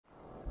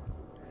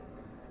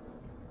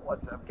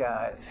What's up,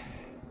 guys?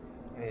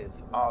 It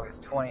is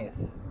August 20th.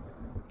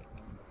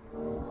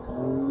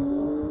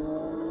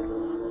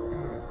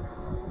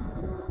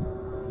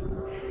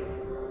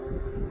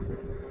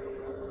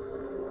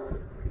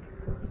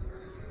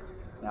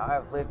 Now,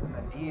 I've lived in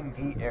the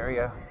DMV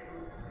area,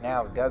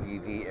 now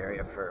WV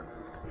area, for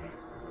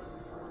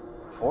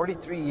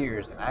 43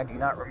 years, and I do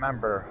not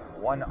remember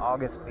one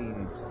August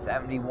being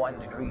 71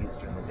 degrees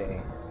during the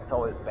day. It's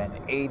always been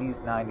 80s,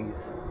 90s.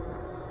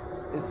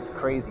 This is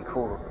crazy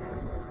cool.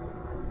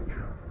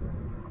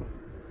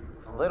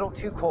 It's a little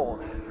too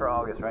cold for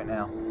August right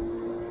now.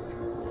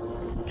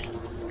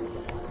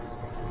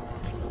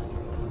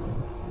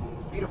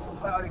 Beautiful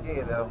cloudy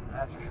day though,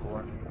 that's for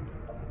sure.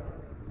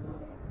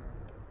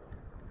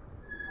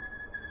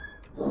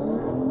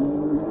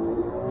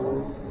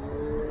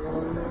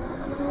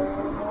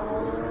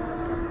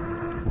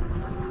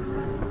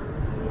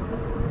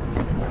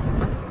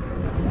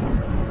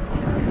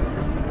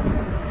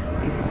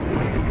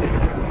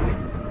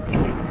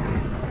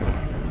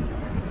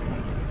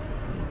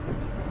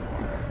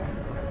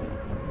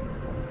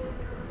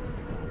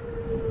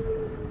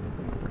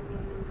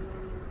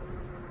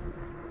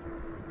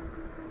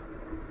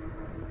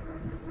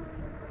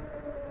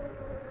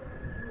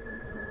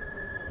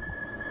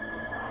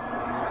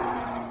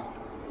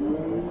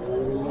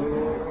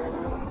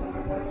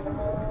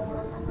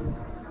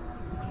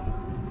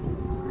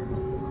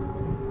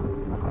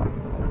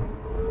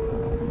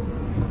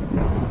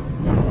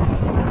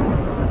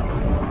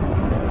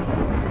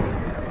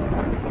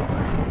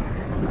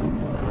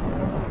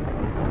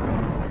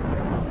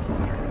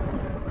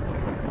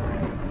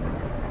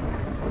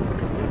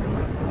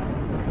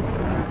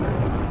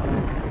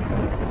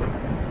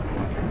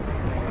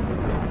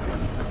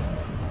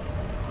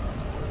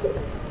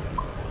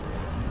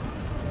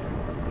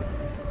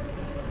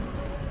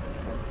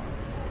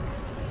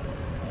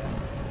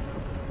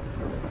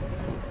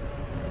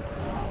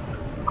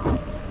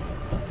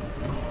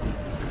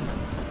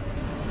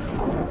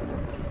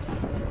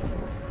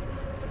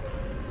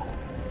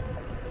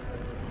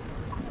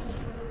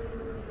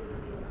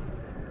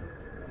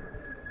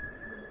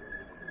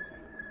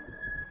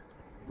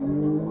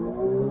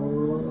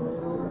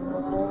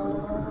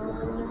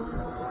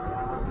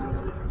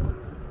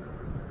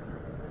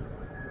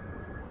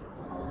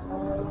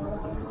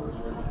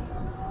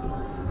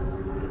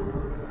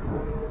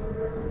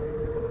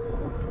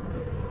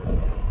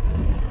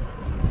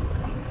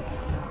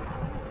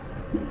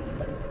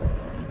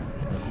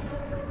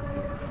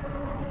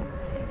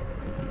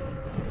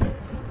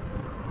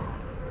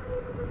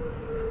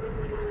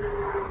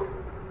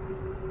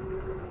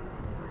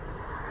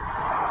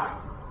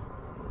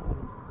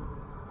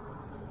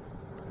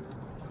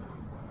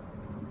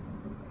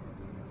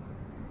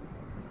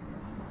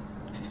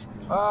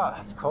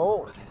 Ah, it's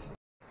cold.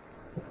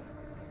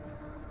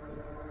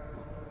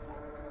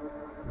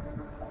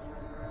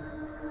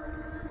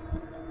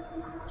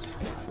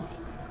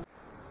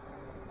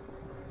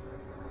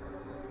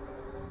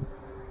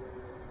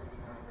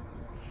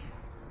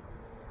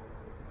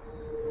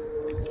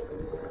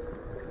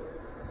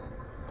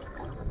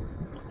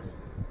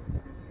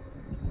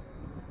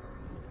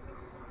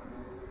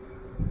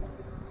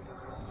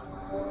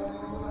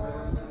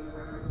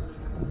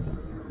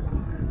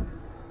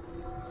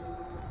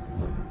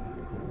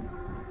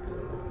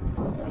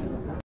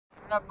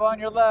 Up on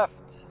your left.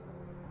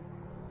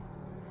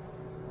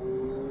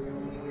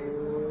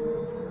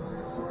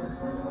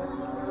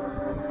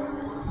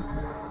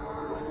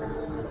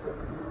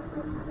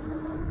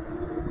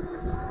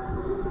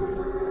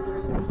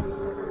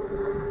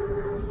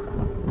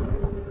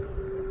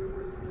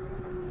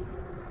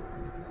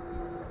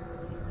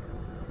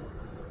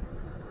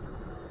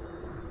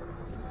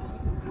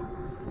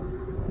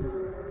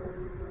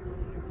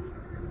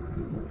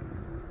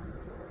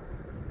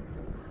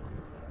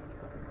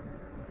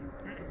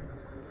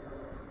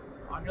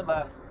 On your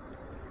left.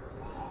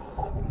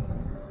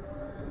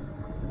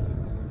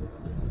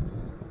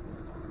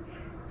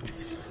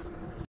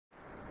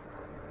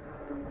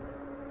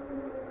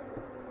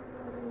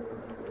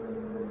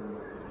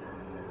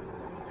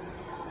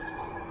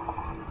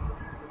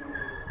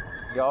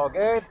 Y'all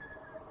good?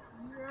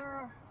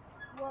 Yeah,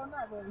 well,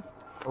 not really.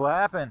 What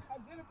happened? I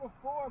did it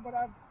before, but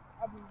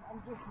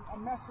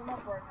I'm messing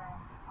up right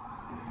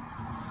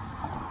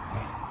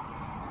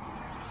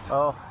now.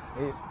 Oh,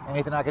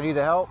 anything I can do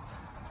to help?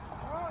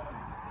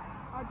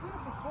 I did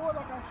it before,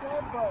 like I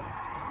said, but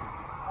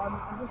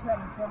I'm just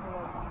having trouble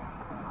right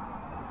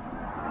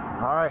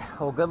now. All right,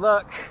 well, good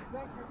luck.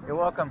 Thank you. You're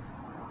welcome.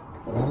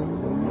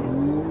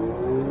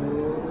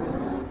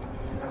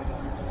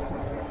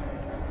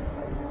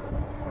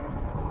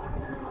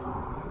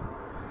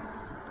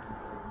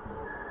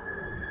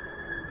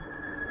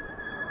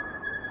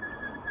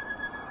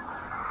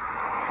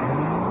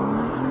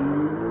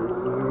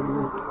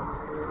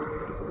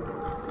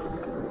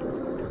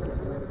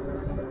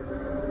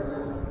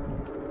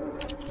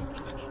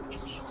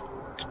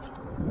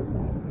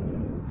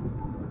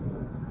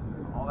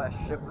 All that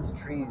shit was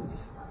trees.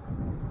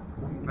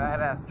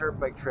 badass dirt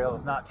bike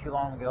trails not too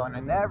long ago, and I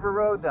never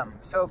rode them.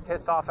 So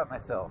pissed off at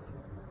myself.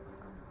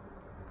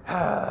 So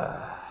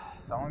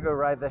I'm gonna go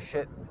ride that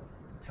shit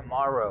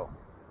tomorrow.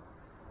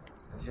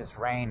 It's just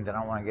rained. I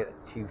don't want to get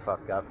too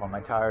fucked up on my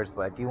tires,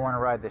 but I do want to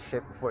ride this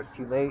shit before it's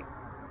too late.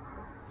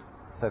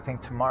 So I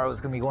think tomorrow is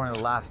gonna be one of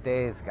the last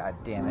days. God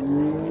damn it.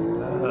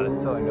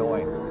 It's so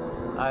annoying.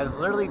 I was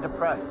literally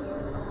depressed.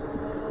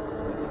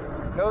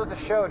 It goes to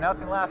show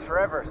nothing lasts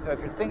forever. So if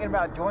you're thinking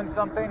about doing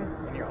something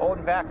and you're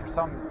holding back for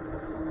some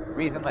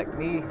reason like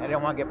me, I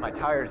didn't want to get my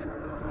tires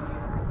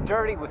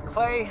dirty with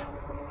clay.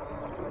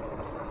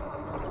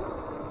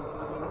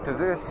 Because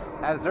this,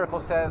 as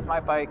Zirkle says, my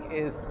bike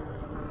is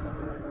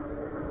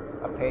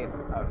a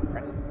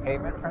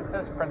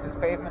princess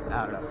pavement?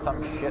 I don't know,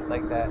 some shit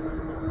like that.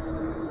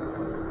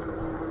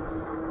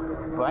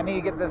 But I need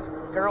to get this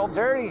girl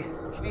dirty.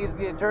 She needs to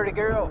be a dirty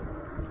girl.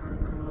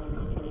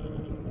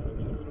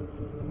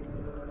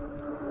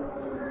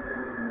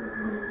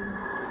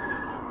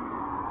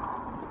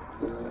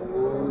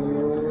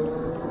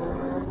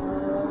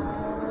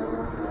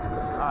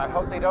 I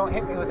hope they don't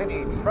hit me with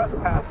any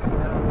trespassing.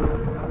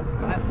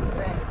 That's the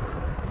thing.